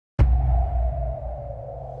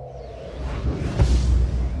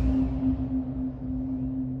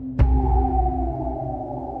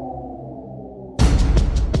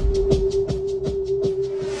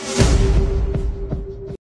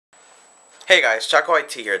Hey guys,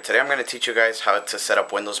 ShaquoIT here. Today I'm going to teach you guys how to set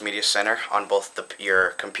up Windows Media Center on both your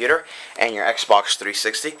computer and your Xbox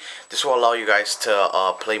 360. This will allow you guys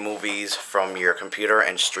to play movies from your computer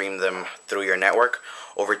and stream them through your network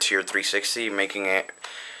over to your 360, making it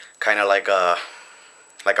kind of like a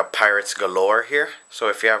pirates galore here. So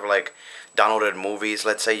if you have like downloaded movies,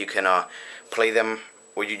 let's say, you can play them.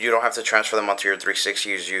 Well, you don't have to transfer them onto your 360.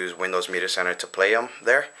 You just use Windows Media Center to play them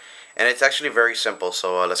there. And it's actually very simple,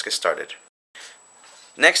 so let's get started.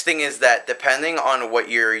 Next thing is that depending on what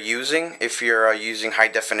you're using, if you're using high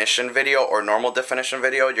definition video or normal definition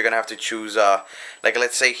video, you're gonna have to choose like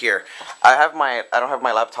let's say here, I don't have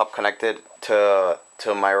my laptop connected to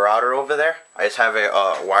my router over there. I just have it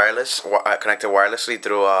connected wirelessly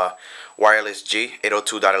through wireless G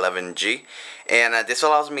 802.11g, and this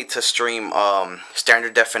allows me to stream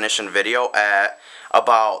standard definition video at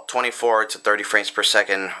about 24 to 30 frames per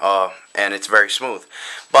second, and it's very smooth.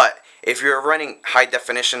 But if you're running high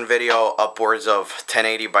definition video upwards of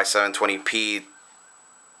 1080 by 720p,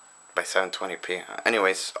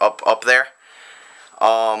 anyways, up there,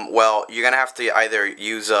 well, you're gonna have to either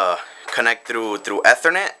use connect through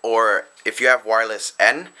Ethernet, or if you have wireless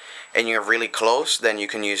N and you're really close, then you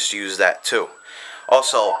can use that too.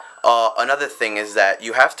 Also, another thing is that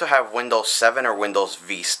you have to have Windows 7 or Windows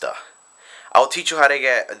Vista. I'll teach you how to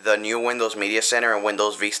get the new Windows Media Center and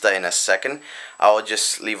Windows Vista in a second. I'll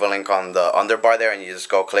just leave a link on the underbar there, and you just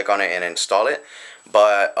go click on it and install it.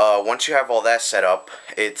 But once you have all that set up,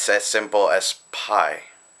 it's as simple as pie,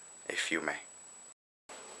 if you may.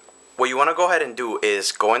 What you want to go ahead and do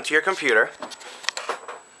is go into your computer,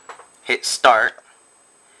 hit Start,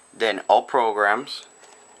 then All Programs,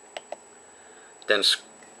 then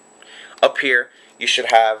up here you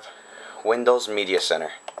should have Windows Media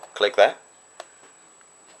Center. Click that.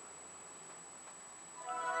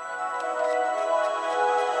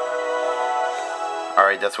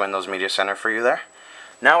 Alright, that's Windows Media Center for you there.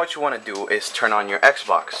 Now what you want to do is turn on your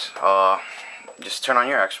Xbox. Just turn on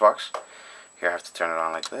your Xbox. Here, I have to turn it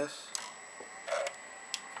on like this.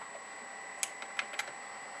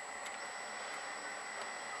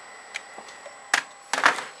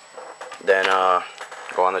 Then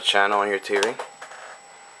go on the channel on your TV.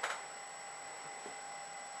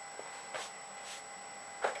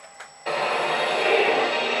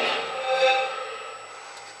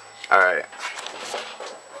 Alright.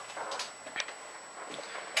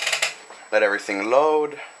 Let everything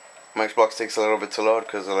load. My Xbox takes a little bit to load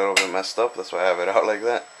because it's a little bit messed up. That's why I have it out like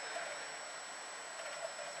that.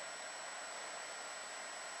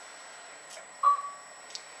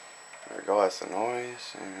 There we go. That's the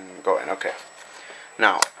noise. And go in. Okay.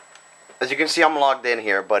 Now, as you can see, I'm logged in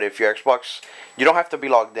here. But if your Xbox, you don't have to be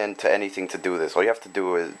logged in to anything to do this. All you have to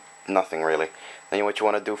do is nothing really. Then what you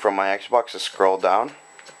want to do from my Xbox is scroll down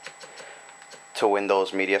to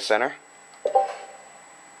Windows Media Center.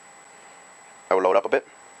 I will load up a bit.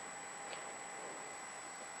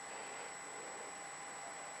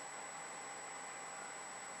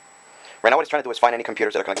 Right now what it's trying to do is find any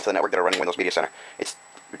computers that are connected to the network that are running Windows Media Center. It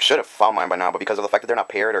should have found mine by now, but because of the fact that they're not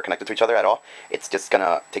paired or connected to each other at all, it's just going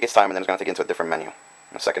to take its time, and then it's going to take it into a different menu.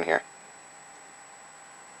 In a second here.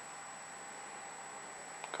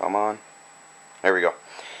 Come on. There we go.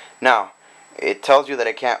 Now, it tells you that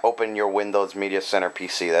it can't open your Windows Media Center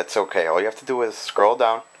PC. That's okay. All you have to do is scroll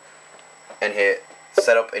down and hit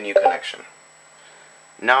set up a new connection.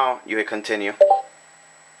 Now you hit continue.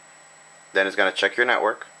 Then it's going to check your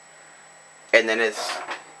network. And then it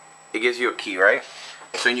gives you a key, right?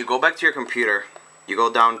 So when you go back to your computer, you go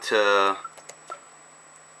down to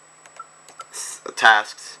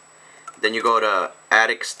tasks. Then you go to add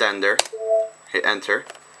extender. Hit enter.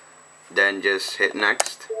 Then just hit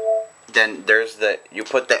next. Then there's you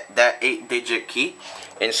put that 8-digit key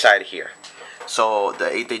inside here. So the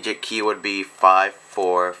 8-digit key would be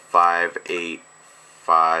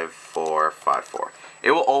 54585454.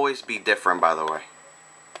 It will always be different, by the way.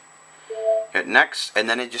 Hit next, and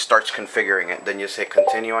then it just starts configuring it. Then you just hit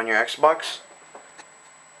continue on your Xbox,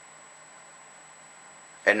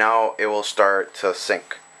 and now it will start to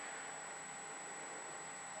sync.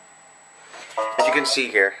 As you can see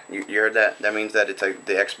here, you heard that. That means that it's the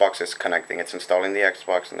Xbox is connecting. It's installing the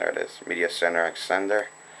Xbox, and there it is. Media Center extender.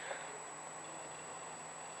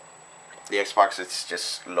 The Xbox is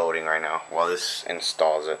just loading right now while this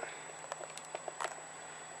installs it.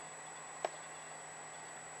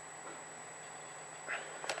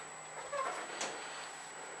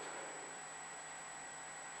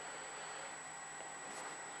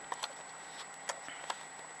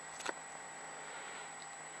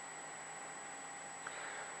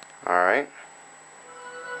 Alright.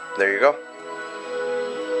 There you go.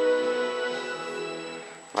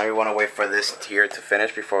 Now you want to wait for this tier to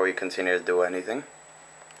finish before we continue to do anything.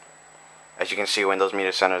 As you can see, Windows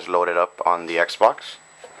Media Center is loaded up on the Xbox.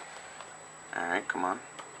 Alright, come on.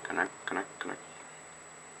 Connect.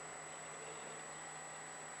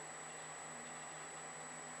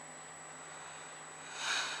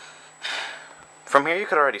 From here you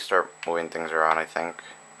could already start moving things around, I think.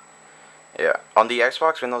 Yeah, on the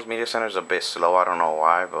Xbox, Windows Media Center is a bit slow. I don't know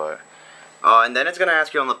why, but and then it's gonna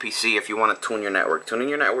ask you on the PC if you want to tune your network. Tuning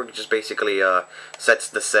your network just basically sets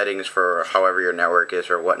the settings for however your network is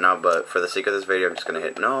or whatnot. But for the sake of this video, I'm just gonna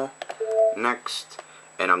hit no, next,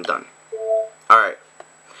 and I'm done. All right.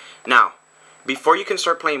 Now, before you can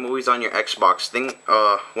start playing movies on your Xbox,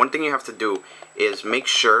 one thing you have to do is make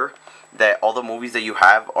sure that all the movies that you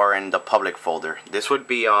have are in the public folder. This would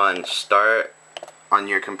be on Start on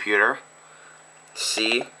your computer,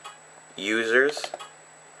 C, Users,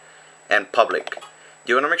 and Public.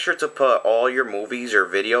 You want to make sure to put all your movies or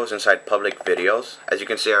videos inside Public Videos. As you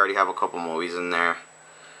can see, I already have a couple movies in there.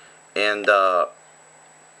 And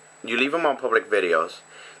you leave them on Public Videos.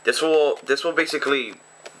 This will basically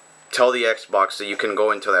tell the Xbox that you can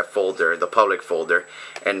go into that folder, the public folder,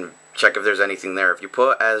 and check if there's anything there. If you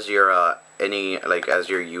put as your as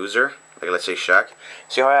your user, like let's say Shaq,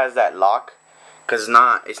 see how it has that lock? Because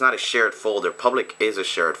it's not a shared folder. Public is a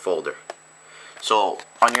shared folder. So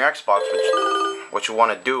on your Xbox, what you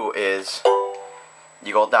want to do is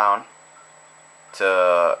you go down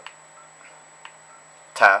to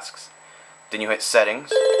Tasks, then you hit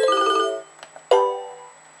Settings,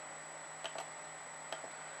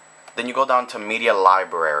 then you go down to Media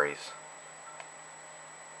Libraries.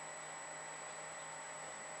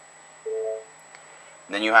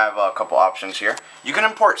 Then you have a couple options here. You can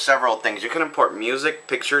import several things. You can import music,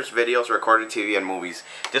 pictures, videos, recorded TV, and movies.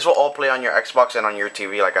 This will all play on your Xbox and on your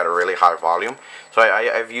TV like at a really high volume. So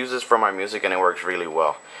I've used this for my music and it works really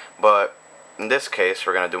well. But in this case,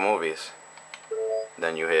 we're going to do movies.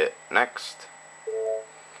 Then you hit next.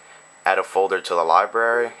 Add a folder to the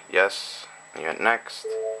library. Yes. You hit next.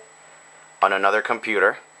 On another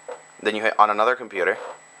computer. Then you hit on another computer.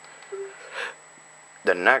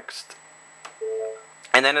 Then next.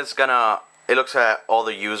 And then it looks at all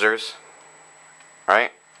the users,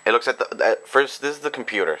 right? It looks at first, this is the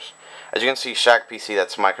computers. As you can see, Shaq PC,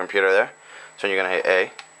 that's my computer there. So you're going to hit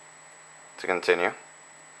A to continue.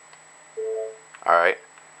 Alright.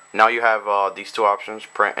 Now you have these two options,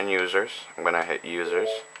 print and users. I'm going to hit users.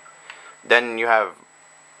 Then you have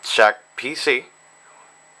Shaq PC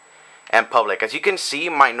and public. As you can see,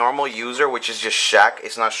 my normal user, which is just Shaq,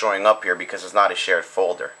 is not showing up here because it's not a shared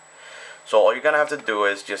folder. So all you're going to have to do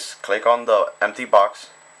is just click on the empty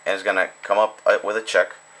box and it's going to come up with a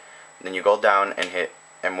check. Then you go down and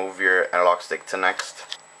move your analog stick to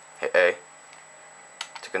next. Hit A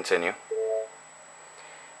to continue.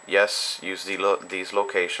 Yes, use these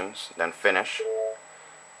locations, then finish.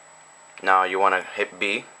 Now you want to hit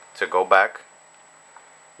B to go back.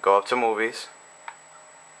 Go up to movies.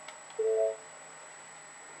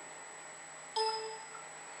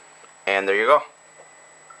 And there you go.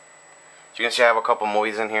 As you can see, I have a couple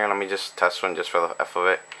movies in here. Let me just test one just for the F of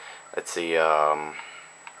it. Let's see,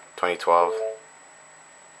 2012.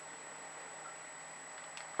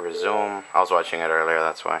 Resume. I was watching it earlier,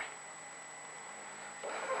 that's why.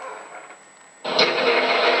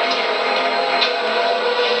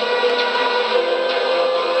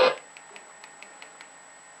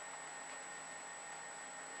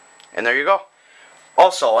 And there you go.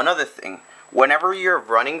 Also, another thing. Whenever you're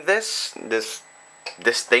running this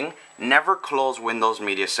thing, never close Windows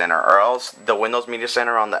Media Center, or else the Windows Media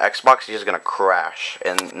Center on the Xbox is just gonna crash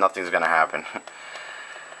and nothing's gonna happen.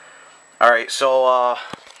 Alright, so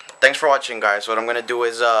thanks for watching, guys. What I'm gonna do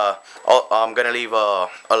is I'm gonna leave a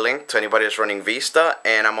link to anybody that's running Vista,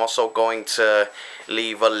 and I'm also going to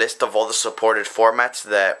leave a list of all the supported formats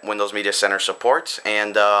that Windows Media Center supports.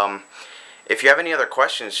 And if you have any other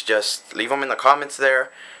questions, just leave them in the comments there.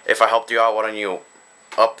 If I helped you out, why don't you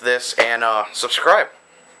up this and subscribe?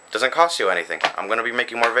 Doesn't cost you anything. I'm gonna be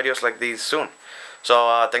making more videos like these soon.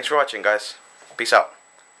 So thanks for watching, guys. Peace out.